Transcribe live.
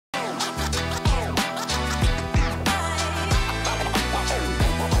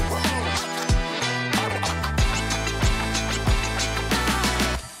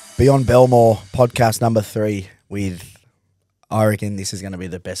Beyond Belmore Podcast number 3 with, I reckon this is going to be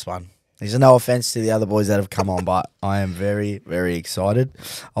the best one. There's no offence to the other boys that have come on, but I am very, very excited.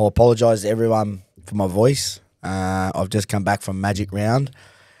 I'll apologise to everyone for my voice. I've just come back from Magic Round,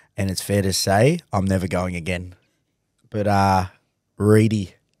 and it's fair to say I'm never going again. But,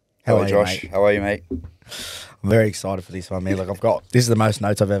 Reedy, how are you, Josh? mate? How are you, mate? I'm very excited for this one, man. Like, this is the most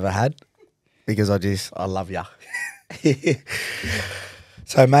notes I've ever had because I love ya.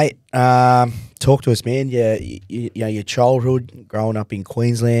 So, mate, talk to us, man. Your childhood, growing up in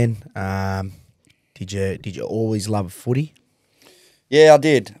Queensland. Did you always love footy? Yeah, I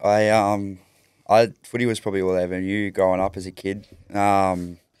did. Footy was probably all I ever knew growing up as a kid.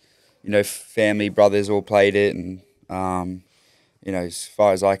 Family, brothers all played it, and as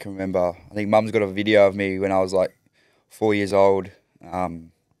far as I can remember, I think Mum's got a video of me when I was like 4 years old,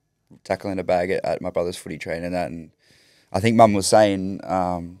 tackling a bag at my brother's footy train and that. And I think Mum was saying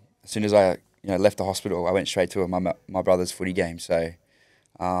as soon as I left the hospital, I went straight to my brother's footy game. So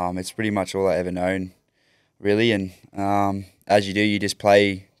it's pretty much all I ever known, really. And as you do, you just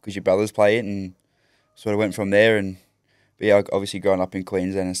play because your brothers play it, and sort of went from there. And but yeah, obviously growing up in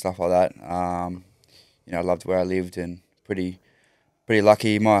Queensland and stuff like that, I loved where I lived, and pretty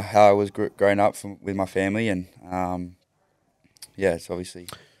lucky how I was growing up with my family. And it's obviously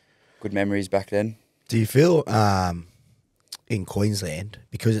good memories back then. Do you feel in Queensland,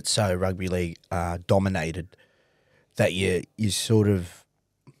 because it's so rugby league dominated, that you sort of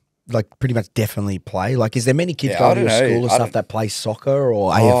like pretty much definitely play? Like, is there many kids going to your school or stuff that play soccer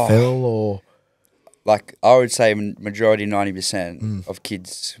or AFL or? Like, I would say majority, 90% of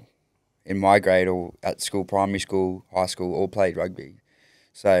kids in my grade or at school, primary school, high school, all played rugby.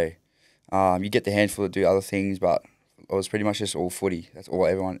 So you get the handful that do other things, but it was pretty much just all footy. That's all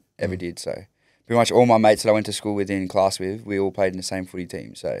everyone ever did. So pretty much all my mates that I went to school with, in class with, we all played in the same footy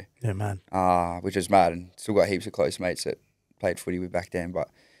team. So yeah, man. Which was mad, and still got heaps of close mates that played footy with back then. But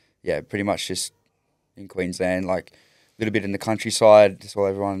yeah, pretty much just in Queensland, like a little bit in the countryside. That's all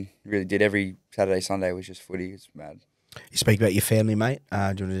everyone really did. Every Saturday, Sunday was just footy. It's mad. You speak about your family, mate. Do you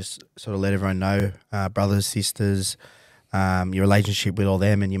want to just sort of let everyone know, brothers, sisters, your relationship with all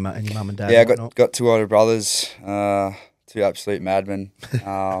them and your mum and dad? Yeah, I got two older brothers, two absolute madmen.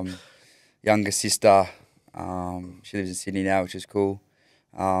 Younger sister, she lives in Sydney now, which is cool.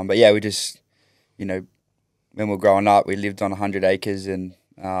 But yeah, we just, when we were growing up, we lived on 100 acres and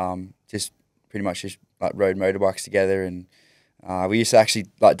just pretty much just like rode motorbikes together. And we used to actually,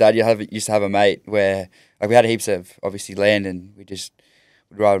 like Dad used to have a mate where like we had heaps of obviously land, and we just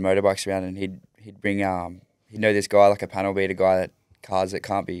would ride motorbikes around, and he'd bring he'd know this guy, like a panel beater guy, that cars that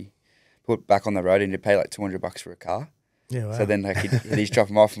can't be put back on the road, and he'd pay like $200 for a car. Yeah, wow. So then like he'd just drop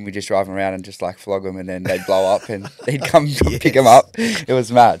them off, and we'd just drive them around and just like flog them, and then they'd blow up, and he'd come pick them up. It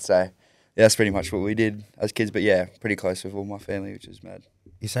was mad. So yeah, that's pretty much what we did as kids. But yeah, pretty close with all my family, which is mad.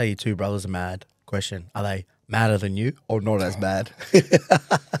 You say your two brothers are mad. Question: are they madder than you or not as bad?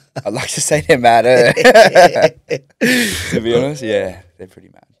 I'd like to say they're madder. To be honest, yeah, they're pretty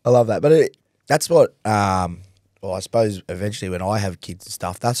mad. I love that. But that's what, I suppose eventually when I have kids and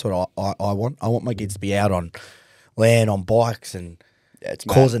stuff, that's what I want. I want my kids to be out on land, on bikes, and it's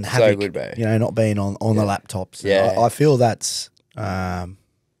causing havoc. So good, bro. Not being on the laptops. Yeah. I feel that's,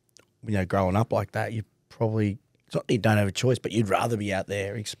 growing up like that, you probably, it's not that you don't have a choice, but you'd rather be out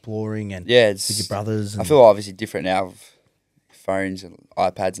there exploring and with your brothers. I feel obviously different now with phones and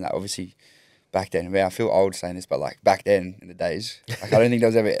iPads and that. Obviously, back then, I feel old saying this, but like back then in the days, like I don't think there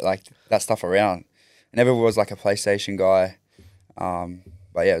was ever like that stuff around. I never was like a PlayStation guy.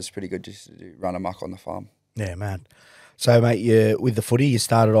 But yeah, it was pretty good just to run amok on the farm. Yeah, man. So, mate, with the footy, you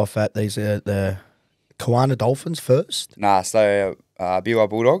started off at the Kawana Dolphins first? Nah, so BY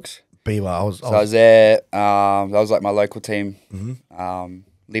Bulldogs. I was there. That was like my local team. Mm-hmm.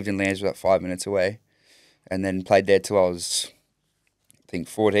 Lived in Lands, about 5 minutes away, and then played there till I was, I think,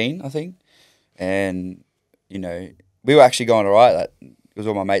 14. I think, and we were actually going all right. It was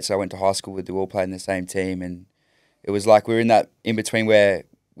all my mates I went to high school with. They all played in the same team, and it was like we were in that in between where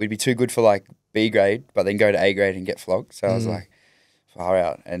we'd be too good for like B grade, but then go to A grade and get flogged. So I was like, far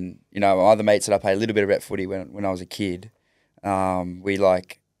out. And my other mates that I played a little bit of rep footy when I was a kid,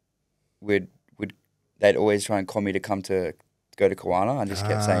 they'd always try and call me to go to Kawana. I just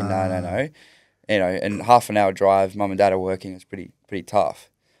kept saying no. And half an hour drive, Mum and Dad are working. It's pretty tough.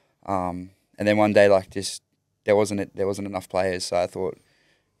 And then one day, like just there wasn't enough players, so I thought,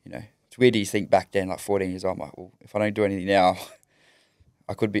 it's weird to think back then, like 14 years old. I'm like, well, if I don't do anything now,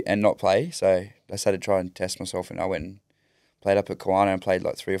 I could be and not play. So I decided to try and test myself, and I went and played up at Kawana and played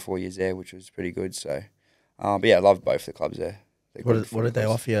like 3 or 4 years there, which was pretty good. So, but yeah, I loved both the clubs there. What did they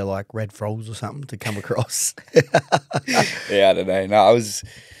offer you, like red frogs or something to come across? Yeah, I don't know. No, I was.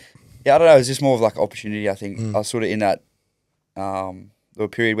 Yeah, I don't know. It was just more of like an opportunity. I think I was sort of in that little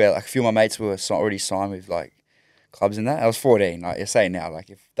period where like a few of my mates were already signed with like clubs and that. I was 14. Like you're saying now, like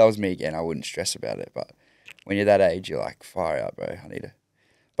if that was me again, I wouldn't stress about it. But when you're that age, you're like, fire out, bro. I need to.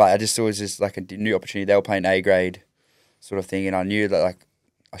 But I just thought it was just like a new opportunity. They were playing A grade sort of thing, and I knew that like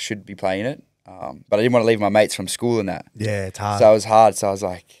I should be playing it. But I didn't want to leave my mates from school and that. Yeah, it's hard. So it was hard. So I was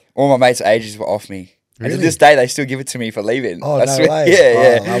like, all my mates' ages were off me. Really? And to this day, they still give it to me for leaving. Oh, I no swear. way.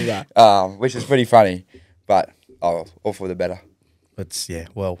 Yeah, I love that. Which is pretty funny. But, all for the better.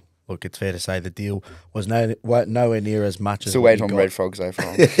 Well, look, it's fair to say the deal was nowhere near as much as Still waiting on red frogs, though,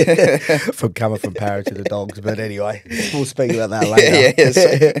 from coming from Parra to the Dogs. But anyway, we'll speak about that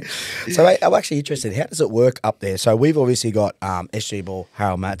later. So, mate, I'm actually interested. How does it work up there? So we've obviously got SG Ball,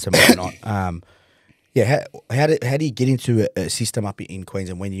 Harold Matts and whatnot. How do you get into a system up in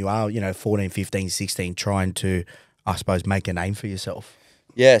Queensland when you are, 14, 15, 16, trying to, I suppose, make a name for yourself?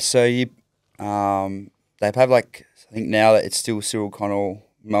 Yeah, so they have like, I think now that it's still Cyril Connell,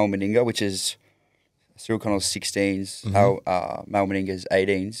 Mel Meninga, which is Cyril Connell's 16s, Mel Meninga's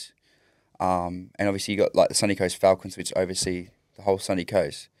 18s. And obviously you got like the Sunny Coast Falcons, which oversee the whole Sunny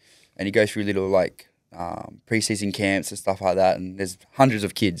Coast. And you go through little like pre-season camps and stuff like that, and there's hundreds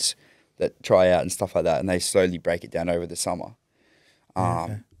of kids that try out and stuff like that, and they slowly break it down over the summer.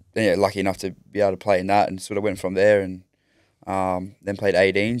 Then lucky enough to be able to play in that, and sort of went from there, and then played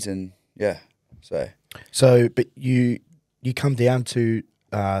 18s, and So, but you come down to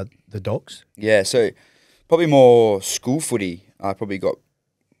the Dogs? Yeah, so probably more school footy. I probably got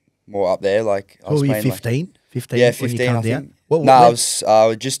more up there. Like I was were you, playing 15? Like, 15 yeah, when 15. you come I down? think. I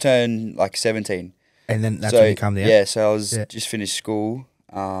would just turned like 17. And then that's when you come down? Yeah, so I was just finished school.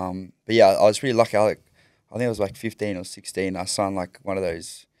 But yeah, I was pretty lucky. I think I was like 15 or 16. I signed like one of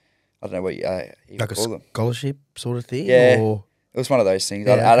those, I don't know what you like call them. Scholarship sort of thing? Yeah, or? It was one of those things.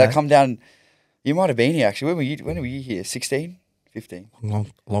 Yeah, I'd come down. You might have been here actually. When were you here? 16? 15? Long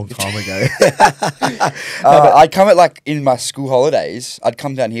time ago. I'd come at like in my school holidays. I'd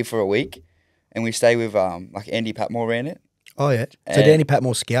come down here for a week, and we stay with like Andy Patmore ran it. Oh yeah. So did Andy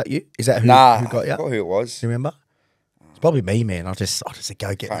Patmore scout you? Is that who Nah, got you? I forgot who it was. Do you remember? It's probably me, man. I just said,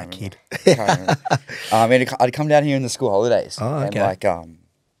 go get that kid. I'd come down here in the school holidays. Oh, okay. And like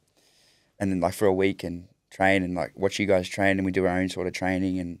and then like for a week and train and like watch you guys train, and we do our own sort of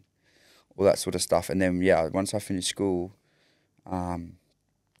training and all that sort of stuff. And then once I finished school, I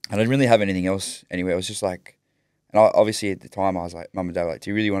didn't really have anything else anywhere. It was just like, and obviously at the time I was like, Mum and Dad were like,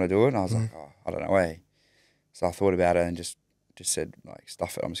 do you really want to do it? And I was like, oh, I don't know, So I thought about it and just said like,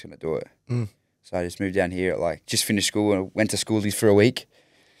 stuff it, I'm just gonna do it. So I just moved down here at like just finished school and went to schoolies for a week,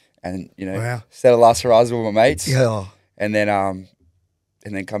 and set a last horizon with my mates. Yeah. And then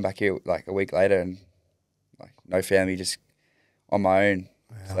come back here like a week later and like no family, just on my own.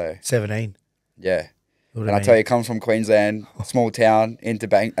 Wow. So 17. Yeah. And I tell you, come from Queensland, small town, into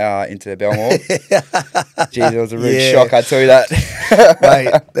Belmore. Geez, it was a rude shock, I tell you that.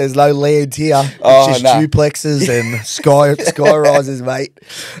 Mate, there's no land here. It's just duplexes and sky rises, mate.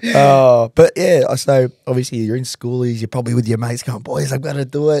 But yeah, so obviously you're in schoolies, you're probably with your mates going, boys, I've got to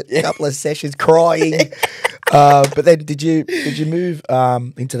do it. A couple of sessions crying. But then did you move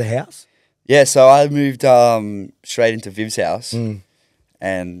into the house? Yeah, so I moved straight into Viv's house.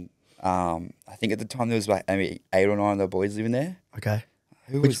 And I think at the time there was like maybe 8 or 9 of the boys living there. Okay.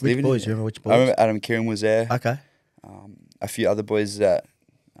 Which boys? Do you remember which boys? I remember Adam Kieran was there. Okay. A few other boys that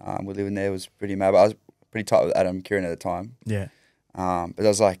were living there was pretty mad, but I was pretty tight with Adam Kieran at the time. Yeah. But it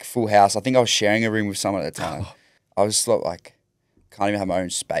was like full house. I think I was sharing a room with someone at the time. I was like, can't even have my own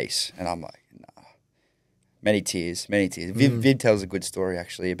space. And I'm like, nah. Many tears. Viv tells a good story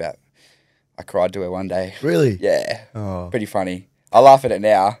actually about I cried to her one day. Really? Yeah. Oh. Pretty funny. I laugh at it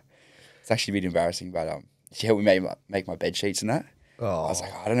now. It's actually a bit embarrassing, but she helped me make my bed sheets and that. Oh. I was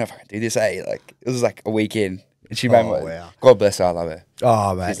like, I don't know if I can do this, Like it was like a weekend, and she made my. Wow. God bless her, I love her.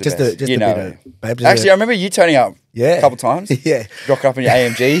 Oh man, just a bit of babes. Actually, I remember you turning up. A couple times. Yeah, rocking up in your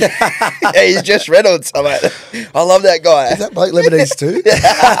AMG. Yeah, he's Josh Reynolds. I'm like, I love that guy. Is that Blake Lebanese too?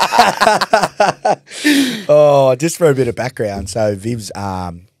 Just for a bit of background. So Viv's,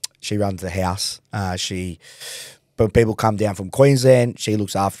 she runs the house. When people come down from Queensland, she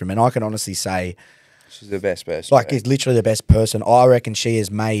looks after them. And I can honestly say, she's the best person. Like, is literally the best person. I reckon she has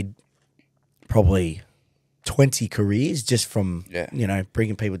made probably 20 careers just from,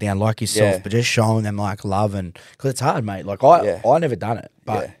 bringing people down like yourself, but just showing them like love. And because it's hard, mate. Like, I never done it,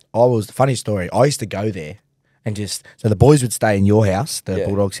 but funny story, I used to go there and so the boys would stay in your house, the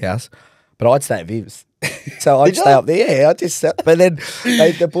Bulldogs house, but I'd stay at Viv's. So I'd Did stay you? up there. Yeah, I just sat. But then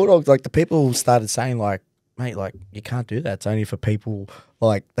the Bulldogs, like the people started saying like, mate, like you can't do that. It's only for people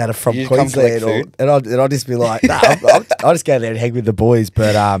like that are from You just come Queensland. collect food? And I'd just be like, nah, I'll just go there and hang with the boys.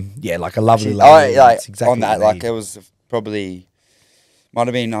 But yeah, like a lovely Actually, lady. like It's exactly on that, what you like need. it was probably might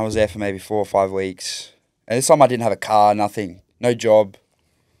have been I was there for maybe 4 or 5 weeks, and this time I didn't have a car, nothing, no job,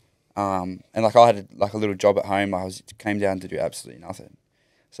 and like I had like a little job at home. Came down to do absolutely nothing.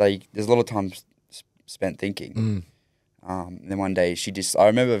 So there's a lot of time spent thinking. And then one day I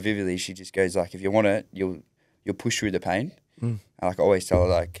remember vividly. She just goes like, "If you want it, you'll push through the pain." And like I always tell her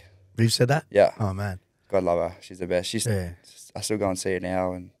like, You said that? "Yeah, Oh man. God love her. She's the best. Yeah. I still go and see her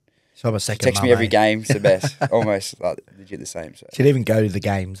now, and So I'm a she second texts mum, me every eh? game. It's the best. Almost like legit the same. So. She'd even go to the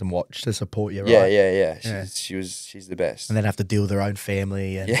games and watch to support you, right? Yeah. Yeah. She's the best. And then have to deal with her own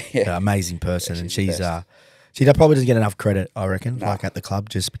family and Yeah. amazing person. Yeah, and she's the best. she probably doesn't get enough credit, I reckon, Nah. like at the club,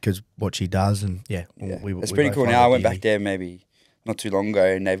 just because what she does. And yeah, It's we pretty both cool. find Now I it went beauty. back there maybe not too long ago,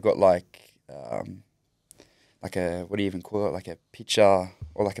 and they've got like a what do you even call it? Like a picture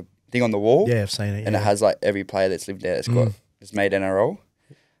or like a thing on the wall. Yeah, I've seen it. And yeah. it has like every player that's lived there that's made NRL.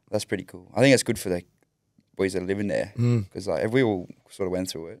 That's pretty cool. I think it's good for the boys that are living there because like we all sort of went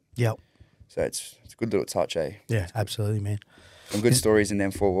through it. Yep. So it's a good little touch, eh? Yeah, absolutely, man. Some good stories in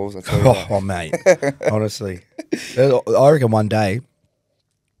them 4 walls. I tell you. Oh, mate. Honestly. I reckon one day,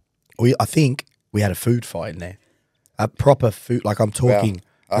 I think we had a food fight in there. A proper food, like I'm talking.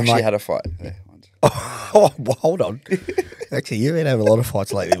 I actually had a fight there once. Oh, well, hold on. Actually, you've been having a lot of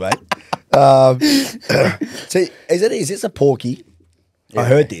fights lately, mate. See, is this a porky? I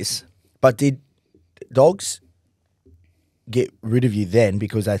heard this, but did dogs get rid of you then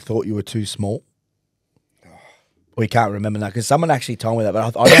because they thought you were too small? We can't remember that because someone actually told me that,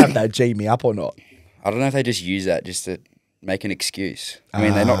 but I don't know if they G me up or not. I don't know if they just use that just to make an excuse. I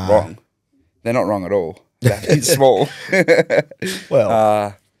mean, they're not wrong. They're not wrong at all. It's small.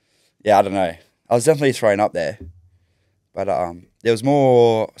 Well, yeah, I don't know. I was definitely thrown up there, but there was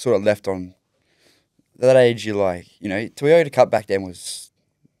more sort of left on. At that age, you're like, Toyota Cup back then was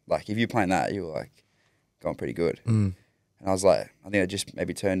like, if you're playing that, you were like going pretty good. And I was like, I think I just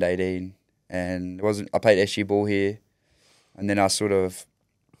maybe turned 18, and it wasn't. I played SG ball here, and then I sort of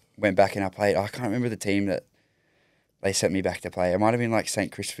went back and I played. I can't remember the team that they sent me back to play. It might have been like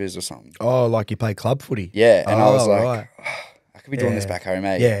St. Christopher's or something. oh, like you play club footy? Yeah, and I was like, right. I could be doing this back home,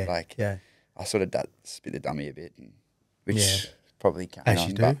 eh? Yeah, Like, yeah. I sort of spit the dummy a bit, which probably can't. As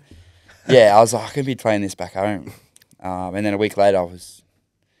you do. But yeah, I was like, I could be playing this back home. And then a week later, I was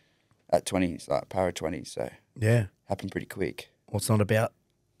at 20s, like para 20s. So Yeah. happened pretty quick. Well, it's not about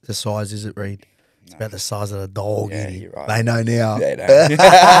the size, is it, Reed? It's about the size of the dog. Yeah, Edie. you're right. They know now. Yeah,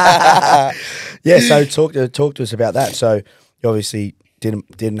 no. Yeah, so talk to us about that. So you obviously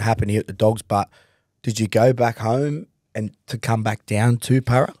didn't happen here at the Dogs, but did you go back home and to come back down to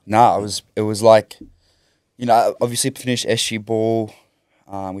Para? No, it was like, obviously finished SG ball,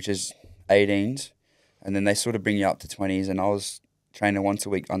 which is 18s, and then they sort of bring you up to 20s, and I was training once a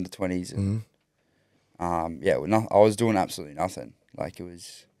week under 20s, and I was doing absolutely nothing. Like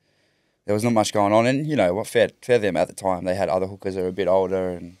there was not much going on, and what fair them at the time. They had other hookers that were a bit older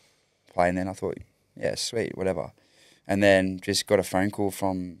and playing. Then I thought, yeah, sweet, whatever, and then just got a phone call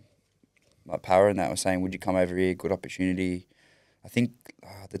from like Para, and that was saying, would you come over here? Good opportunity. I think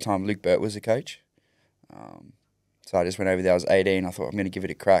at the time Luke Burt was the coach. So I just went over there. I was 18. I thought I'm going to give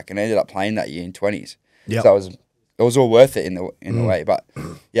it a crack, and I ended up playing that year in 20s. Yeah. So it was all worth it in the way. But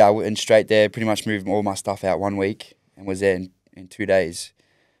yeah, I went straight there. Pretty much moved all my stuff out 1 week, and was there in 2 days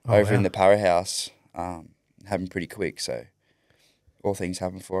over in the Para house. Happened pretty quick. So all things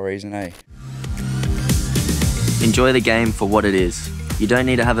happen for a reason, eh? Enjoy the game for what it is. You don't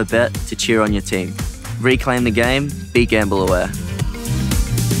need to have a bet to cheer on your team. Reclaim the game, be gamble aware.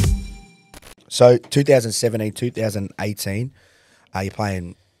 So 2017, 2018, are you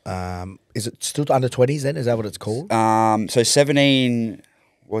playing, is it still under 20s then? Is that what it's called? So 17,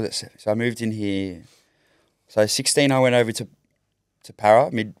 what was it? So I moved in here. So 16, I went over to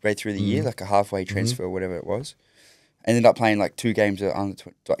Para midway through the year, like a halfway transfer or whatever it was. Ended up playing like 2 games at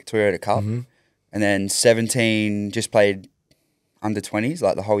like Toyota Cup. And then 17, just played under 20s,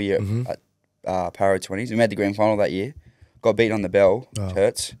 like the whole year at Para 20s. We made the grand final that year. Got beaten on the bell, which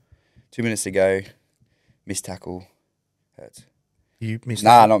hurts. 2 minutes to go, missed tackle, hurts. You missed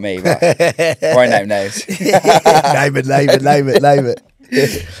Nah, not me, but won't name names. name it.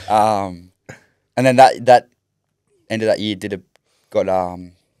 And then that end of that year got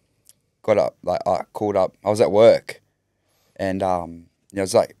called up. I was at work, and it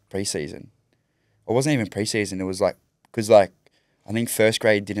was like pre-season. It wasn't even pre-season. It was like because I think first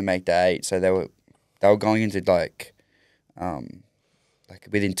grade didn't make the 8, so they were they were going into like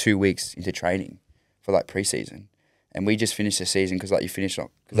within 2 weeks into training for like preseason, and we just finished the season because like you finished on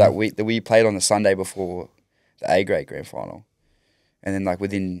because that week that we played on the Sunday before the A grade grand final, and then like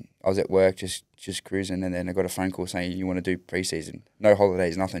I was at work just cruising, and then I got a phone call saying you want to do preseason, no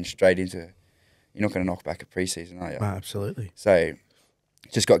holidays, nothing, straight into. You're not going to knock back a preseason, are you? No, absolutely. So,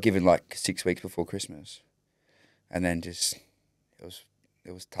 just got given like 6 weeks before Christmas, and then just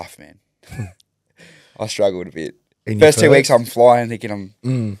it was tough, man. I struggled a bit. First 2 weeks, I'm flying, thinking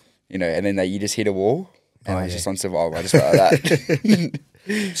and then you just hit a wall, and I was just on survival. I just felt like that.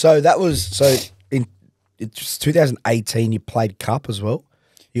 It's 2018. You played Cup as well.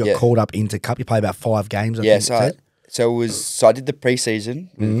 You got called up into Cup. You played about 5 games. I think So I did the preseason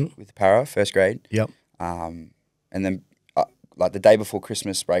with Para, first grade. Yep. And then like the day before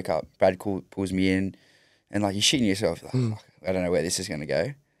Christmas break up, Brad pulls me in, and like you're shitting yourself. Like, I don't know where this is going to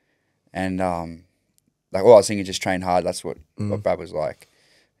go. And like all I was thinking, just train hard. That's what Brad was like.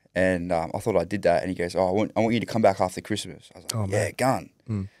 And I thought I did that, and he goes, "Oh, I want you to come back after Christmas." I was like, "Yeah, gun."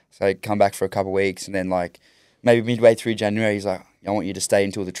 So I come back for a couple of weeks, and then like maybe midway through January, he's like, "I want you to stay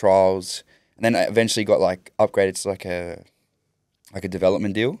until the trials." And then I eventually got like upgraded to like a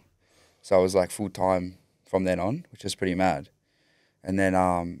development deal. So I was like full time from then on, which was pretty mad. And then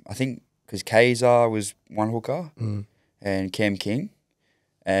I think because Kaiser was one hooker and Cam King,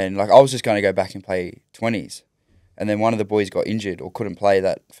 and like I was just going to go back and play 20s. And then one of the boys got injured or couldn't play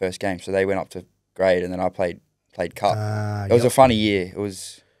that first game, so they went up to grade, and then I played Cup. It was a funny year. It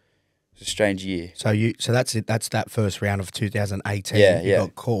was a strange year. So that's it. That's that first round of 2018. Yeah, you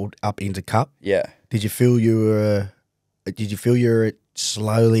got called up into Cup. Yeah. Did you feel you were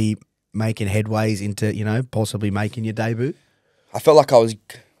slowly making headways into possibly making your debut? I felt like I was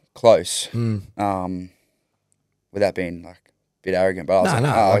close. Without being like a bit arrogant, but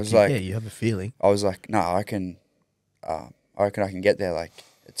I was like, you have a feeling. I was like, no, I reckon I can get there. Like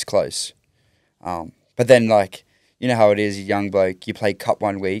it's close. But then like you know how it is, a young bloke. You play Cup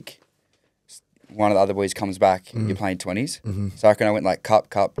 1 week. One of the other boys comes back, you're playing 20s. So I reckon I went like Cup,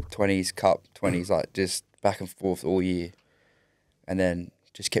 20s, like just back and forth all year. And then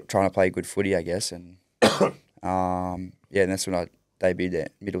just kept trying to play good footy, I guess. And and that's when I debuted there,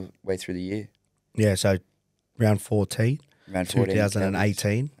 middle way through the year. Yeah, so round 14,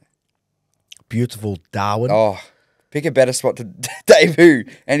 2018. Beautiful Darwin. Oh, pick a better spot to debut.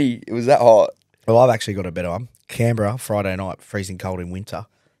 It was that hot. Well, I've actually got a better one. Canberra, Friday night, freezing cold in winter.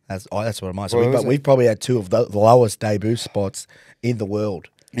 That's what it might. So we've probably had 2 of the lowest debut spots in the world.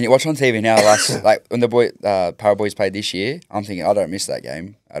 And you watch on TV now, like when the Para boys played this year, I'm thinking I don't miss that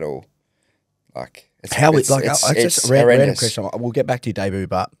game at all. Like it's just a random question. We'll get back to your debut,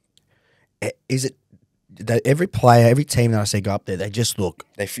 but is it that every player, every team that I see go up there, they just look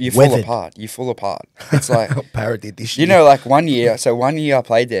you fall apart. You fall apart. It's like Para did this year. You know, like 1 year. So 1 year I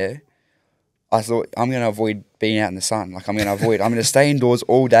played there. I thought I'm going to avoid being out in the sun. Like I'm going to stay indoors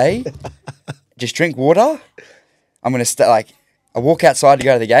all day, just drink water. I'm going to stay like. I walk outside to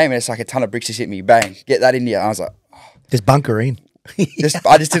go to the game, and it's like a ton of bricks just hit me. Bang, get that in here. And I was like, just bunker in.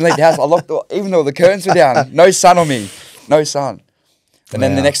 I just didn't leave the house. I locked even though the curtains were down. No sun on me. No sun. And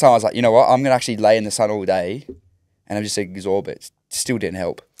then the next time I was like, you know what? I'm going to actually lay in the sun all day, and I'm just absorb it. Still didn't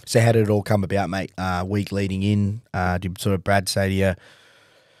help. So how did it all come about, mate? Week leading in, did sort of Brad say to you,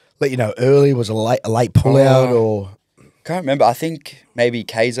 let you know early? Was a late pull out or? Can't remember. I think maybe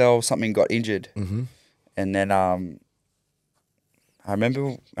Kaiser or something got injured, and then I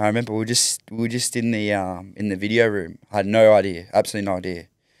remember we were just in the video room. I had no idea, absolutely no idea,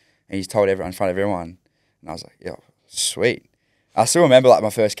 and he's told everyone in front of everyone, and I was like, "Yo, sweet." I still remember like my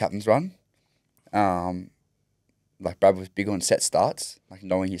first captain's run. Like Brad was big on set starts, like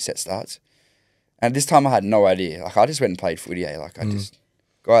knowing his set starts, and this time I had no idea. Like I just went and played footy. Like I just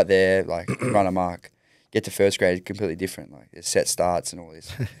go out there, like run a mark, get to first grade, completely different. Like there's set starts and all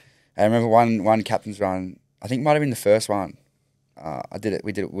this. I remember one captain's run. I think it might have been the first one. We did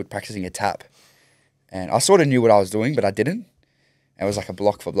it. We're practicing a tap, and I sort of knew what I was doing, but I didn't. And it was like a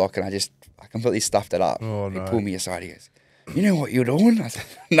block for block, and I completely stuffed it up. Oh, He no. pulled me aside. He goes, "You know what you're doing?" I said,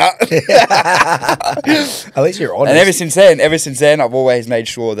 "No." At least you're honest. And ever since then, I've always made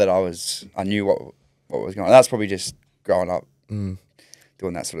sure that I knew what was going on. That's probably just growing up,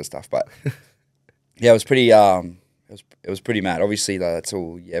 doing that sort of stuff. But yeah, it was pretty. It was pretty mad. Obviously, that's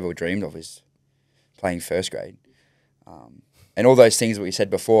all you ever dreamed of is playing first grade. And all those things that we said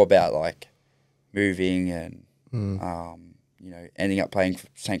before about like moving and ending up playing for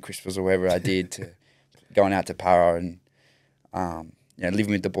St. Crispin's or wherever I did, to going out to Para and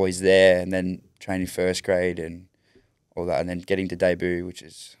living with the boys there, and then training first grade and all that, and then getting to debut, which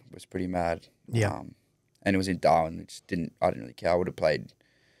was pretty mad. Yeah. and it was in Darwin, which I didn't really care. I would have played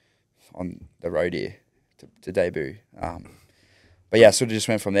on the road here to debut. But yeah, sort of just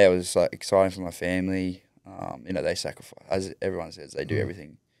went from there. It was like exciting for my family. They sacrifice, as everyone says, they do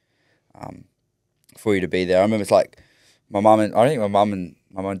everything for you to be there. I remember it's like my mum and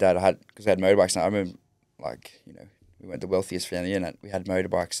dad because they had motorbikes. And I remember we weren't the wealthiest family and we had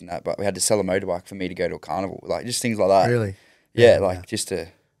motorbikes and that, but we had to sell a motorbike for me to go to a carnival, like just things like that. Really? Yeah, just to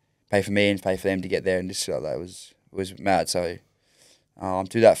pay for me and pay for them to get there, and just like that was mad. So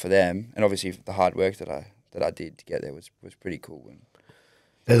do that for them, and obviously the hard work that I did to get there was pretty cool. And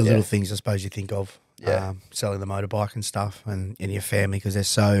they're the little things I suppose you think of, selling the motorbike and stuff, and in your family, because they're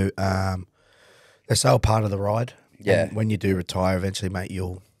so a part of the ride. Yeah. And when you do retire eventually, mate,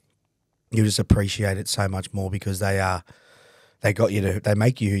 you'll just appreciate it so much more because they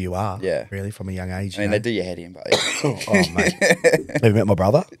make you who you are. Yeah. Really, from a young age. I mean, they do your head in, but oh mate, have you met my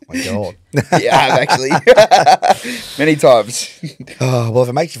brother? My God. Yeah, I have actually many times. Oh, well, if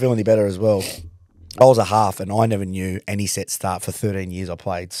it makes you feel any better as well, I was a half and I never knew any set start for 13 years I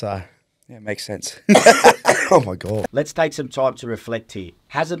played. So yeah, it makes sense. oh my God. Let's take some time to reflect here.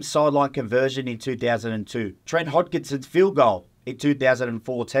 Haslam's sideline conversion in 2002. Trent Hodkinson's field goal in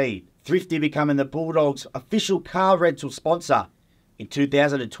 2014. Thrifty becoming the Bulldogs' official car rental sponsor in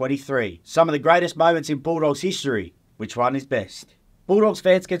 2023. Some of the greatest moments in Bulldogs history. Which one is best? Bulldogs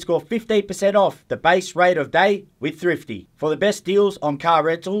fans can score 15% off the base rate of day with Thrifty. For the best deals on car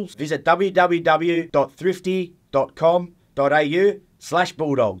rentals, visit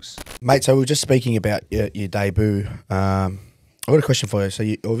www.thrifty.com.au/Bulldogs. Mate, so we were just speaking about your debut. I've got a question for you. So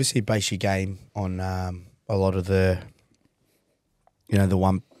you obviously base your game on a lot of the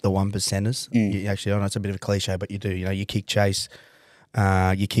one percenters. You actually, I know it's a bit of a cliche, but you do. Your kick chase,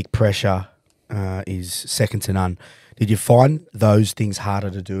 your kick pressure is second to none. Did you find those things harder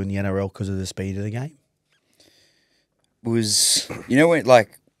to do in the NRL because of the speed of the game? Was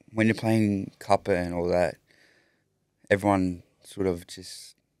when you're playing Cuppa and all that, everyone sort of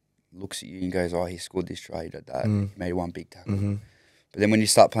just looks at you and goes, "Oh, he scored this try, he did that, he made one big tackle." Mm-hmm. But then when you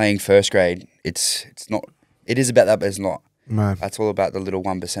start playing first grade, it's not. It is about that, but it's not. No. That's all about the little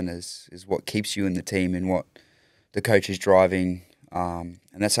 1%ers, is what keeps you in the team and what the coach is driving. And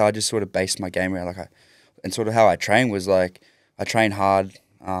that's how I just sort of based my game around. And sort of how I train was I train hard.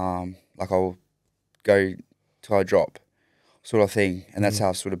 I'll go till I drop, sort of thing. And that's how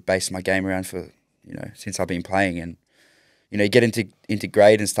I sort of based my game around for since I've been playing. And you get into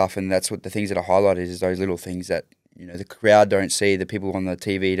grade and stuff, and that's what the things that I highlighted is those little things that the crowd don't see, the people on the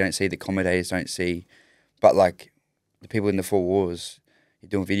TV don't see, the commentators don't see, but the people in the four walls, you're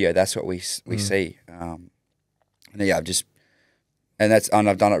doing video, that's what we see. And yeah,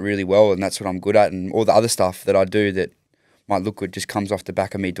 I've done it really well, and that's what I'm good at. And all the other stuff that I do that might look good just comes off the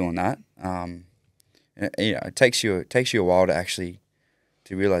back of me doing that. It takes you a while to actually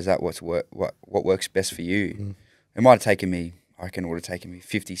to realize that what works best for you. It might have taken me, I reckon, it would have taken me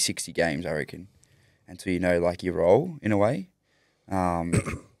 50, 60 games, I reckon, until your role in a way.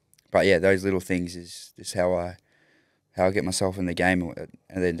 But yeah, those little things is just how I get myself in the game. At the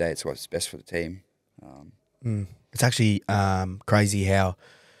end of the day, it's what's best for the team. It's actually crazy how,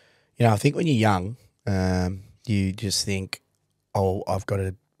 I think when you're young, you just think, oh, I've got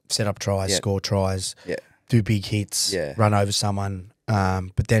to set up tries, score tries, do big hits, run over someone.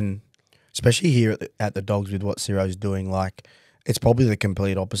 But then, especially here at the Dogs with what Ciro's doing, it's probably the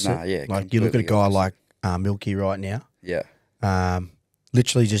complete opposite. You look at a guy like Milky right now. Yeah.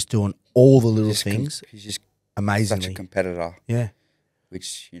 Literally just doing all the little things. He's just amazingly. such a competitor. Yeah.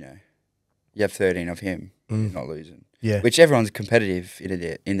 Which, you have 13 of him, you're not losing. Yeah. Which everyone's competitive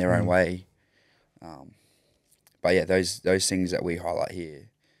in their own way. But yeah, those things that we highlight here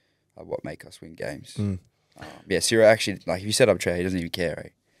are what make us win games. Ciro actually, if you set up tray, he doesn't even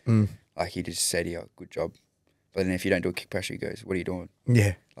care, right? He just said, "Yeah, good job." But then if you don't do a kick pressure, he goes, "What are you doing?"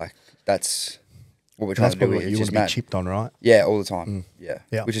 Yeah. That's what we're trying to do. What you want to be chipped on, right? Yeah, all the time. Yeah.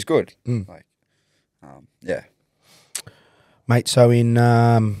 Which is good. Yeah. Mate, so in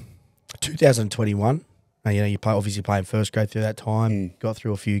 2021, you obviously playing first grade through that time, got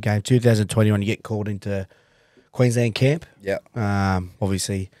through a few games. 2021, you get called into Queensland camp. Yeah.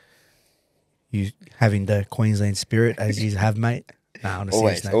 Obviously, you having the Queensland spirit as you have, mate. No, on a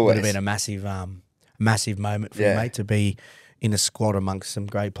serious note, it would have been a massive moment for you, mate, to be in a squad amongst some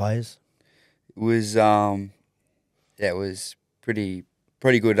great players. It was, it was pretty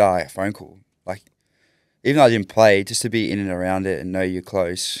good phone call. Even though I didn't play, just to be in and around it and know you're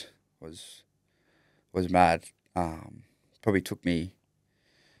close was mad. Probably took me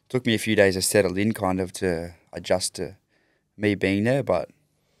a few days to settle in, kind of to adjust to me being there. But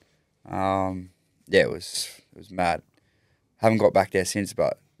yeah, it was mad. Haven't got back there since,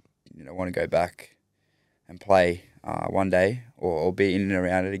 but want to go back and play one day or be in and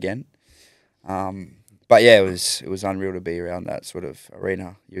around it again. But yeah, it was unreal to be around that sort of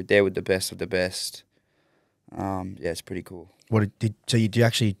arena. You're there with the best of the best. Yeah, it's pretty cool. So you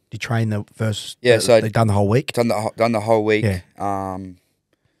train the first? Yeah, so they done the whole week. Done the whole week. Yeah.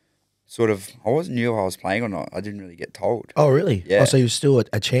 Sort of, I wasn't knew if I was playing or not. I didn't really get told. Oh, really? Yeah. Oh, so you was still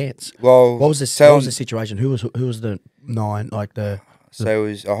a chance. Well, what was the what was the situation? Who was the 9? Like So it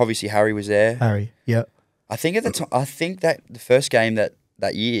was obviously Harry was there. Harry. Yeah. I think at the time, I think that the first game that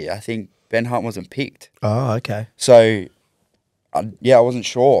year, I think Ben Hunt wasn't picked. Oh, okay. So, I wasn't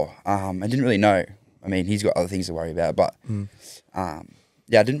sure. I didn't really know. I mean, he's got other things to worry about, but I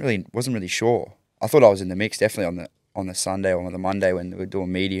wasn't really sure. I thought I was in the mix definitely on the Sunday or on the Monday when we were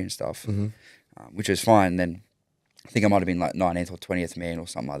doing media and stuff, which was fine. Then I think I might have been like 19th or 20th man or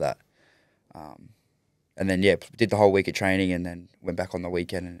something like that. And then did the whole week of training and then went back on the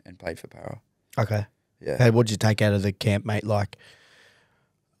weekend and played for Para. Okay. Yeah. Hey, what did you take out of the camp, mate? Like,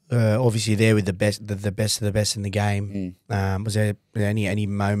 obviously there with the best of the best in the game. Was there any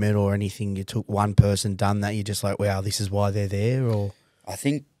moment or anything you took one person done that you're just like, wow, this is why they're there? Or I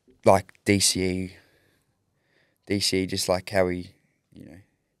think like DCE just like how he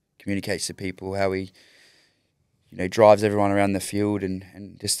communicates to people, how he drives everyone around the field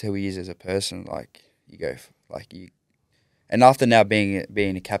and just who he is as a person. Like and after now being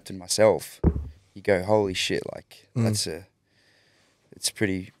a captain myself, you go, holy shit, like it's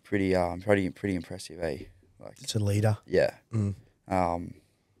pretty impressive, eh? Like it's a leader. Yeah.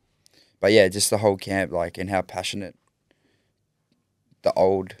 But yeah, just the whole camp, like, and how passionate the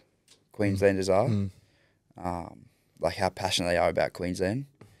old Queenslanders are. Like how passionate they are about Queensland.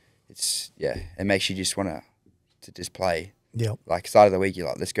 It makes you just want to just play. Yeah. Like start of the week, you're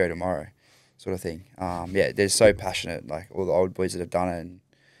like, let's go tomorrow, sort of thing. They're so passionate. Like all the old boys that have done it and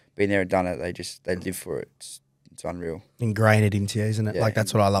been there and done it, they live for it. It's unreal. Ingrain it into you, isn't it? Yeah. Like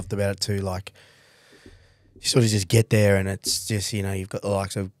that's what I loved about it too. Like you sort of just get there and it's just you've got the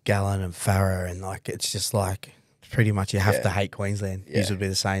likes of Gallen and Farah and like it's just like pretty much you have to hate Queensland. Yeah. These would be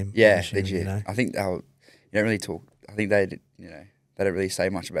the same. Yeah, legit. I think you don't really talk. I think they don't really say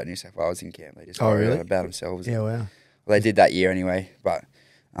much about New South Wales in camp. They just worry about themselves. Yeah, wow. Well, they did that year anyway. But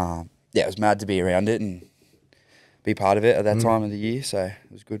it was mad to be around it and be part of it at that time of the year. So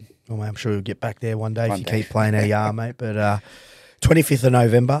it was good. Well, mate, I'm sure we'll get back there one day if you keep playing how you are, mate. But 25th of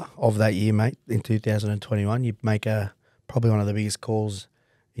November of that year, mate, in 2021, you make probably one of the biggest calls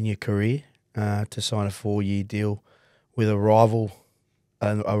in your career to sign a 4-year deal with a rival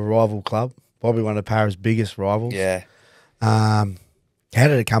club, probably one of Para's biggest rivals. Yeah. How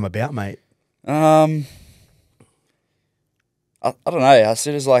did it come about, mate? I don't know. I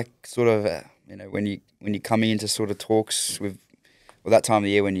said it's like sort of when you're coming into sort of talks with that time of the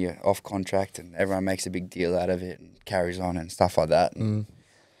year when you're off contract and everyone makes a big deal out of it and carries on and stuff like that. And,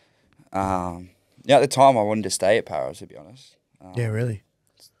 at the time I wanted to stay at Para, to be honest. Yeah, really?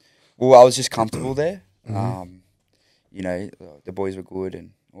 Well, I was just comfortable there. The boys were good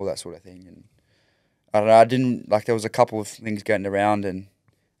and all that sort of thing. And I don't know, I didn't, like there was a couple of things going around and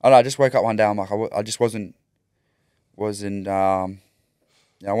I don't know, I just woke up one day, I'm like, I just wasn't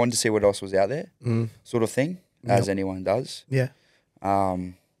I wanted to see what else was out there, sort of thing, as anyone does. Yeah.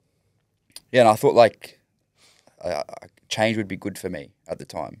 And I thought like change would be good for me at the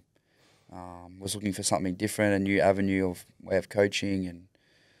time. Was looking for something different, a new avenue of way of coaching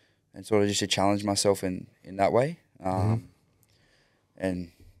and sort of just to challenge myself in that way.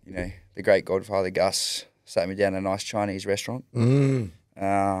 And, the great godfather Gus sat me down at a nice Chinese restaurant.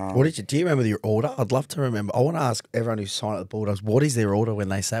 What do you remember your order? I'd love to remember. I want to ask everyone who's signed at the Bulldogs, what is their order when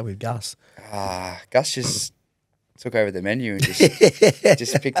they sat with Gus? Gus just took over the menu and just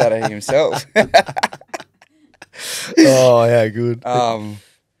picked that out himself. Oh, yeah, good.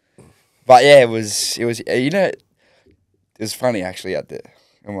 But yeah, it was it was funny actually when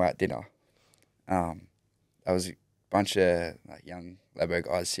we were at dinner. There was a bunch of like young Labo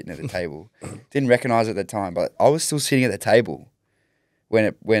guys sitting at the table. Didn't recognise it at the time, but I was still sitting at the table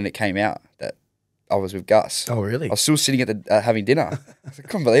when it came out that I was with Gus. Oh, really? I was still sitting at having dinner. I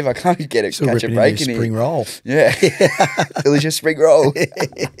couldn't believe I can't catch a break in here. Spring roll. Yeah, delicious spring roll.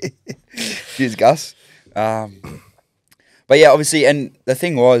 Cheers, Gus. But yeah, obviously, and the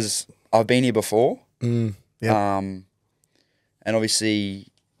thing was, I've been here before. Yep. And obviously,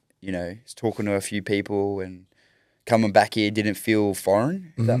 talking to a few people and coming back here didn't feel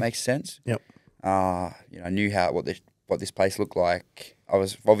foreign, if that makes sense. Yep. I knew what this place looked like. I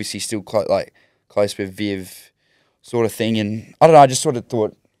was obviously still close with Viv, sort of thing, and I don't know. I just sort of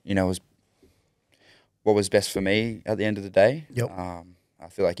thought, it was what was best for me at the end of the day. Yep. I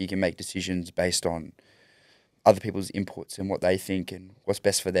feel like you can make decisions based on other people's inputs and what they think and what's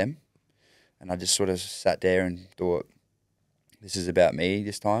best for them. And I just sort of sat there and thought, this is about me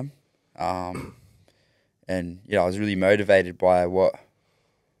this time. And, you know, I was really motivated by what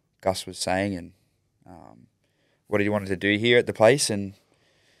Gus was saying and what he wanted to do here at the place. And,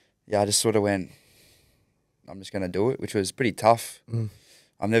 yeah, I just sort of went, I'm just going to do it, which was pretty tough.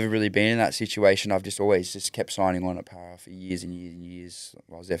 I've never really been in that situation. I've just always just kept signing on at Para for years and years and years.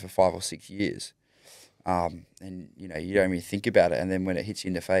 I was there for 5 or 6 years. And, you know, you don't really think about it. And then when it hits you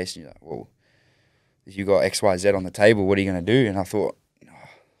in the face, you're like, well, if you got X, Y, Z on the table, what are you going to do? And I thought,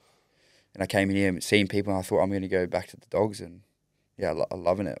 and I came in here and seeing people, and I thought, I'm going to go back to the Dogs. And, yeah, I'm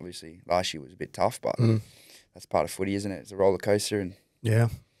loving it, obviously. Last year was a bit tough, but that's part of footy, isn't it? It's a roller coaster. And yeah,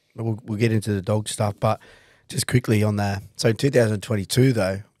 we'll get into the Dog stuff, but just quickly on that. So in 2022,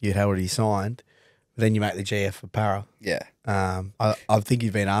 though, you'd already signed. Then you make the GF for Para. Yeah. I think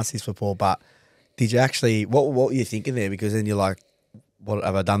you've been asked this before, but did you actually, what were you thinking there? Because then you're like, what,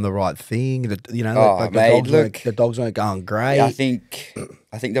 have I done the right thing? You know, the Dogs weren't going great. Yeah, I think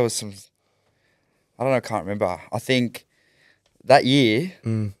there was some, I don't know, I can't remember. I think that year,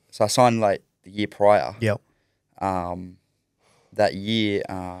 so I signed like the year prior. Yep. That year,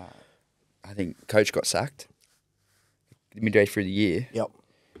 I think coach got sacked midway through the year. Yep.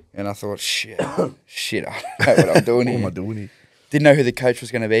 And I thought, shit, I don't know what I'm doing here. What am I doing here? Didn't know who the coach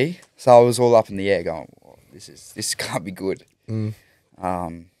was going to be. So I was all up in the air going, well, this can't be good.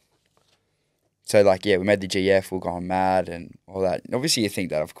 So, like, yeah, we made the GF, we were going mad and all that. And obviously you think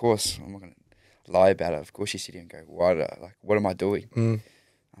that, of course, I'm not going to lie about it. Of course you sit here and go, what am I doing?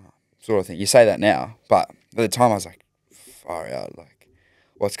 Sort of thing. You say that now, but at the time I was like, far out, like,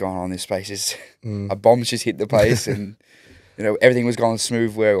 what's going on in this place is a bomb's just hit the place and, you know, everything was going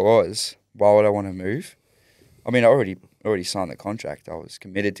smooth where it was. Why would I want to move? I mean, I already signed the contract. I was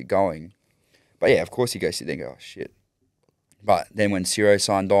committed to going. But, yeah, of course you go sit there and go, oh, shit. But then when Ciro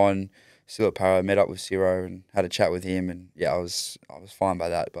signed on, still at Para, met up with Ciro and had a chat with him. And, yeah, I was fine by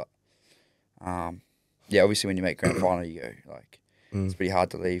that. But, yeah, obviously when you make grand final, you go, like, it's pretty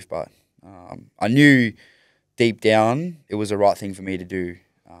hard to leave. But I knew deep down it was the right thing for me to do.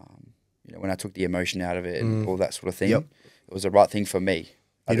 You know, when I took the emotion out of it and all that sort of thing, it was the right thing for me.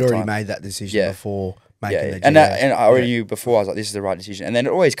 You'd already made that decision before making the GF. And I already knew before, I was like, this is the right decision. And then it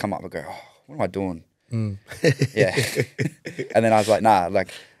always come up and go, oh, what am I doing? Yeah. And then I was like, nah, like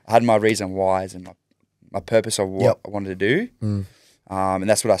I had my reason whys and my purpose of what I wanted to do. And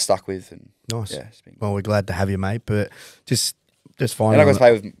that's what I stuck with. And nice. Yeah, well, we're glad to have you, mate. But just finding. And I got to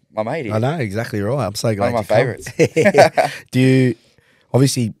play with my mate here. I know, exactly right. I'm so glad. One of my favourites. Do you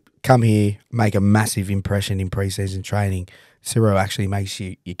obviously come here, make a massive impression in pre-season training? Ciro actually makes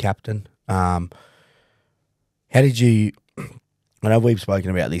you your captain. How did you? I know we've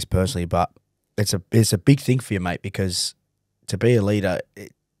spoken about this personally, but it's a big thing for you, mate, because to be a leader,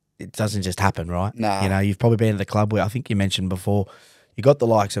 it doesn't just happen, right? Nah. You know, you've probably been at the club where I think you mentioned before, you got the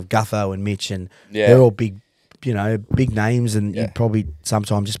likes of Gutho and Mitch, and they're all big, you know, big names, and you'd probably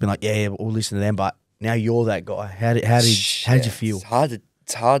sometimes just been like, yeah, we'll listen to them. But now you're that guy. How did you feel?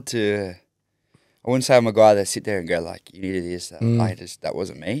 It's hard to. I wouldn't say I'm a guy that sit there and go like, you needed this. That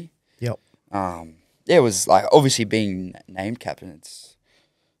wasn't me. Yep. Yeah, it was like obviously being named captain.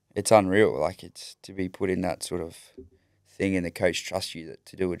 It's unreal. Like it's to be put in that sort of thing, and the coach trusts you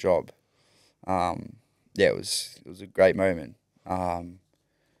to do a job. Yeah, it was a great moment. And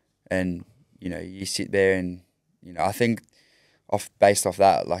you know, you sit there and you know, I think based off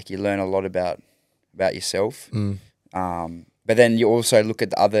that, like you learn a lot about yourself. But then you also look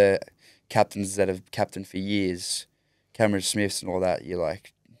at the other captains that have captained for years, Cameron Smiths and all that. You're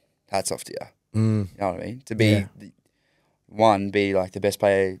like, hats off to you. You know what I mean? To be be like the best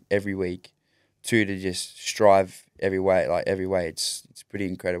player every week. 2, to just strive every way. It's pretty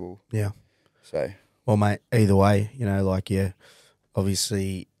incredible. Yeah. So. Well, mate, either way, you know, like you're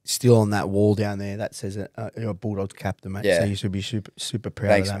obviously still on that wall down there that says you're a Bulldogs captain, mate. So you should be super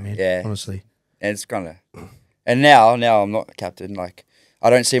proud of that, man. Yeah. Honestly. And it's kind of, and now I'm not a captain. Like I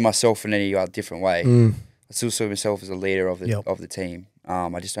don't see myself in any different way. I still see myself as a leader of the team.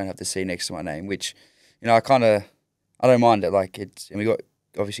 I just don't have to see next to my name, which, you know, I don't mind it. Like and we got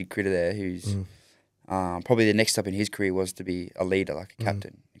obviously Critter there, who's probably the next step in his career was to be a leader, like a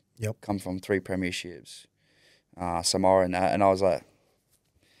captain. Come from 3 premierships, Samoa and that, and I was like,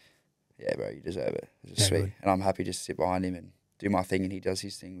 yeah, bro, you deserve it. It's sweet, good. And I'm happy just to sit behind him and do my thing, and he does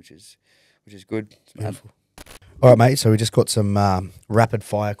his thing, which is good. It's beautiful. All right, mate. So we just got some rapid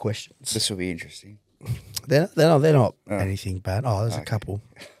fire questions. This will be interesting. They're not anything bad. Oh, there's a couple.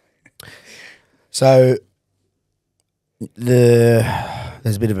 So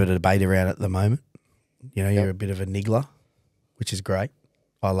there's a bit of a debate around it at the moment. You know, you're a bit of a niggler, which is great.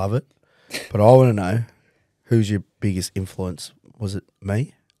 I love it. But I want to know, who's your biggest influence? Was it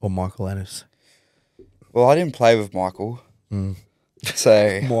me or Michael Ennis? Well, I didn't play with Michael.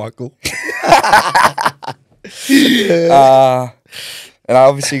 So Michael. And I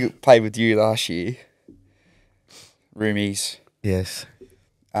obviously played with you last year. Roomies. Yes.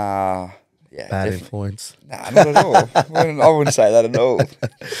 Yeah. Bad influence. Nah, not at all. I wouldn't say that at all.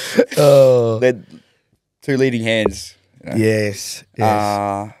 Oh. They're two leading hands. You know? Yes.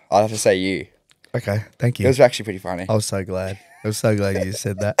 I'd have to say you. Okay. Thank It you. was actually pretty funny. I was so glad. You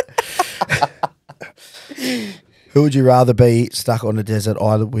said that. Who would you rather be stuck on a desert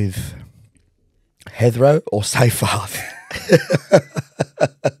island with? Heathrow or Seyfarth?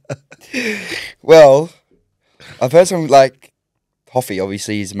 Well, I've heard some, like, Hoffy,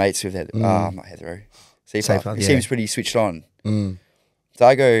 obviously, he's mates with not Heathrow. Seyfarth. He seems pretty switched on. So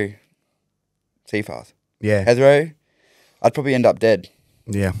I go Seyfarth. Yeah. Heathrow, I'd probably end up dead.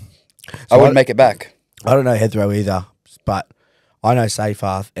 Yeah. I wouldn't make it back. I don't know Heathrow either, but I know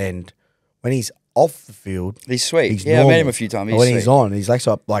Seyfarth, and when he's off the field, He's sweet. he's I met normal. him a few times. But when he's on, he's like,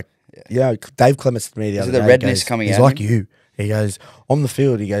 you know, Dave Clements to me the Is other it the day. redness He goes, coming he's out of like him? you. He goes, on the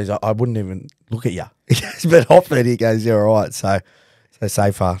field, he goes, I wouldn't even look at you. He goes, but off it, he goes, you're all right. So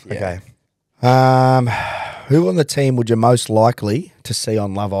Seyfarth. Yeah. Okay. Who on the team would you most likely to see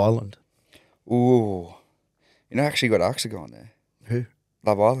on Love Island? Ooh. You know, I actually got asked to go on there. Who?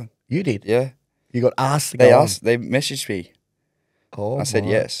 Love Island. You did? Yeah. You got asked to They go on? asked. They messaged me. Oh, I said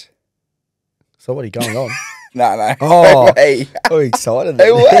my. yes. So what are you going on? No. Oh. No way. I'm excited.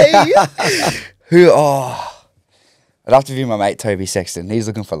 No way. Who? Oh. I'd have to view my mate Toby Sexton. He's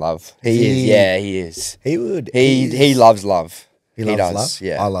looking for love. He is. Yeah, he is. He would. He loves love. He loves does. love?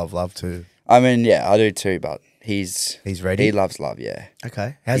 Yeah. I love love too. I mean, yeah, I do too, but he's ready? He loves love, yeah.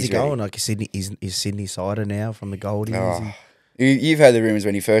 Okay. How's He's he going? ready. Like Sydney, is Sydney Sider now from the Goldies? Oh. You've heard the rumours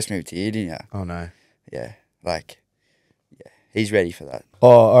when he first moved here, didn't you? Oh no. Yeah, he's ready for that. Oh,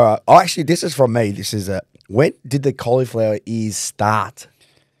 all right. Oh, actually, this is from me. This is when did the cauliflower ears start?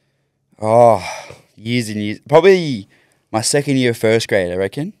 Oh, years and years. Probably my second year of first grade, I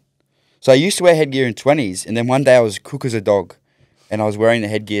reckon. So I used to wear headgear in 20s, and then one day I was cook as a dog, and I was wearing the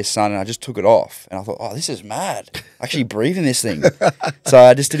headgear, son, and I just took it off, and I thought, oh, this is mad. Actually breathing this thing. So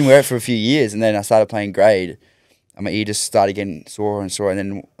I just didn't wear it for a few years, and then I started playing grade, and my ear just started getting sore and sore, and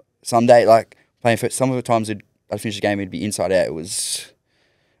then someday, like, playing for some of the times I'd finish the game, it'd be inside out.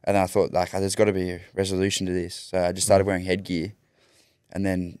 And then I thought, like, there's got to be a resolution to this. So I just started wearing headgear, and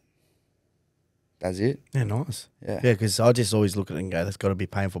then that's it. Yeah, nice. Yeah. Yeah, because I just always look at it and go, that's got to be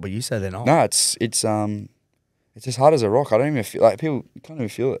painful. But you say they're not. No, it's as hard as a rock. I don't even feel, like, people can't even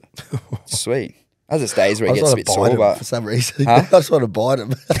feel it. It's sweet. As it stays where it gets a bit sore, but for some reason. Huh? I just want to bite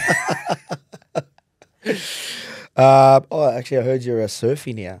them. Actually, I heard you're a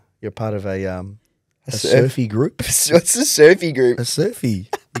surfy now. You're part of a surfy group. what's the surfy group? A surfy.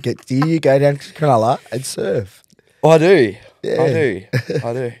 Do you go down to Cronulla and surf? Oh, I do. Yeah.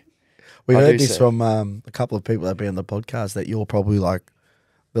 I do. We I heard do this surf. from a couple of people that have been on the podcast that you're probably like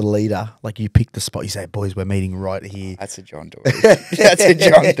the leader. Like you pick the spot. You say, boys, we're meeting right here. That's a John Dory. That's a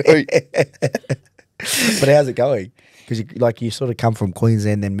John Dory. But how's it going? Because you sort of come from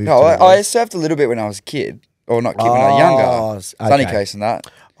Queensland then moved No, to I surfed a little bit when I was a kid. Or not kid, when I was younger. Sunny okay. Coast and that.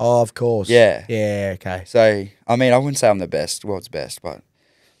 Oh, of course. Yeah. Yeah, okay. So, I mean, I wouldn't say I'm the best, world's best, but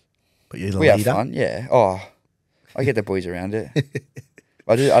But you're the we leader. have fun, yeah. Oh, I get the boys around it.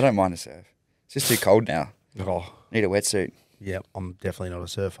 I don't mind to surf. It's just too cold now. Oh, Need a wetsuit. yeah, I'm definitely not a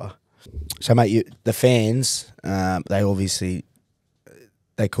surfer. So, mate, the fans, they obviously,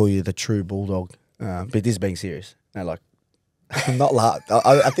 they call you the true Bulldog. But this is being serious. No, like, I'm not laughing.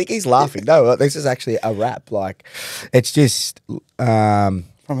 I think he's laughing. No, this is actually a rap. Like, it's just, From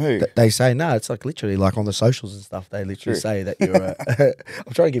who? they say, no, it's like literally like on the socials and stuff. They literally True. say that you're a,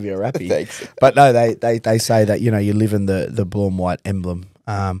 I'm trying to give you a rappy. Thanks. But no, they say that, you live in the blue and white emblem.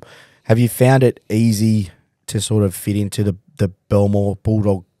 Have you found it easy to sort of fit into the Belmore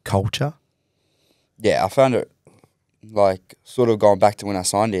Bulldog culture? Yeah, I found it, like, sort of going back to when I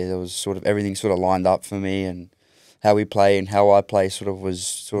signed here, there was sort of everything sort of lined up for me, and how we play and how I play sort of was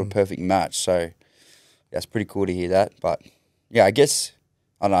sort of a perfect match. So, yeah, it's pretty cool to hear that. But, yeah, I guess,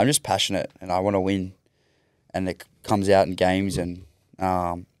 I don't know, I'm just passionate and I want to win. And it comes out in games and,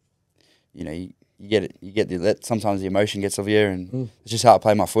 you get it. You get sometimes the emotion gets of you, and it's just how I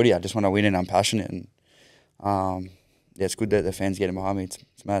play my footy. I just want to win and I'm passionate. And, yeah, it's good that the fans get in behind me.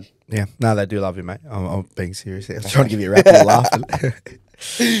 It's mad. Yeah, no, they do love you, mate. I'm being serious. I was trying to give you a rap. You're laughing.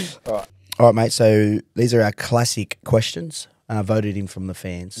 All right, mate. So these are our classic questions voted in from the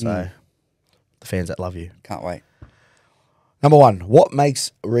fans. So the fans that love you. Can't wait. Number one, what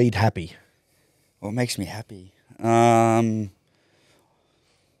makes Reed happy? What makes me happy? Off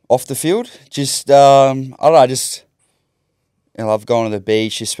the field, just I don't know, just I love going to the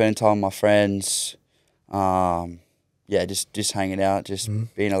beach, just spending time with my friends. Yeah, just hanging out, just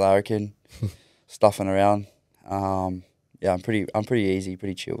being a larrikin, stuffing around. Yeah, I'm pretty easy,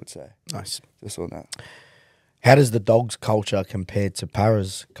 pretty chilled. So Nice. just all that. How does the Dogs culture compare to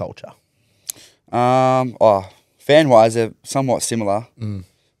Para's culture? Fan wise, they're somewhat similar.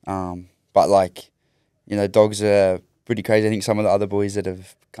 But like, Dogs are pretty crazy. I think some of the other boys that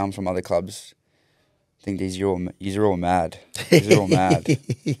have come from other clubs think these are all mad. These are all mad,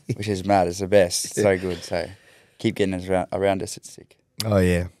 which is mad. It's the best. It's so good. So keep getting us around us. It's sick. Oh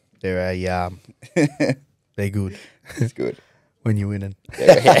yeah, they're they're good It's good. when you're winning.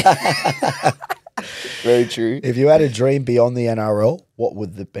 Yeah. Very true. If you had a dream beyond the NRL, what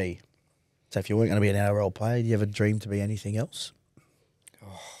would it be? So if you weren't going to be an NRL player, do you have a dream to be anything else?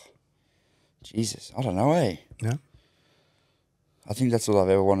 Jesus, I don't know, eh? No. I think that's all I've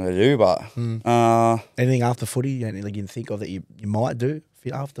ever wanted to do, but Anything after footy? Anything you can think of that you might do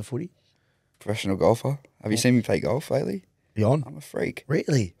after footy? professional golfer. Have you seen me play golf lately? Beyond? I'm a freak.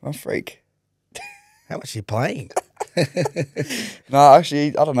 Really? I'm a freak. How much are you playing? No,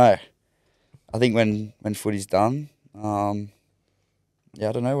 actually, I don't know. I think when footy's done, I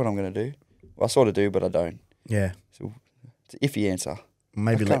don't know what I'm going to do. Well, I sort of do, but I don't. Yeah. So it's an iffy answer.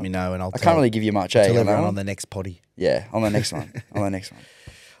 Maybe I let can't- me know and I'll I can't really give you much, tell on that everyone one? on the next potty. Yeah, on the next one. On the next one.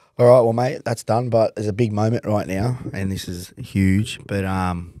 All right, well, mate, that's done. But there's a big moment right now, and this is huge. But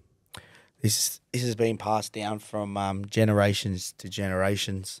this has been passed down from generations to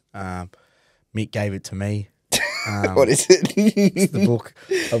generations. Mick gave it to me. What is it? It's the book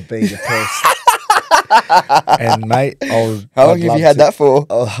of being depressed. And mate, How long have you had that for?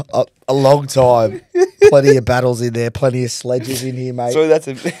 A long time. Plenty of battles in there. Plenty of sledges in here, mate. So that's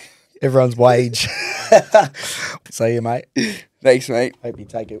a... Everyone's wage. See you, mate. Thanks, mate. Hope you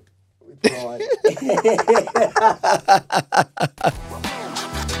take it with pride.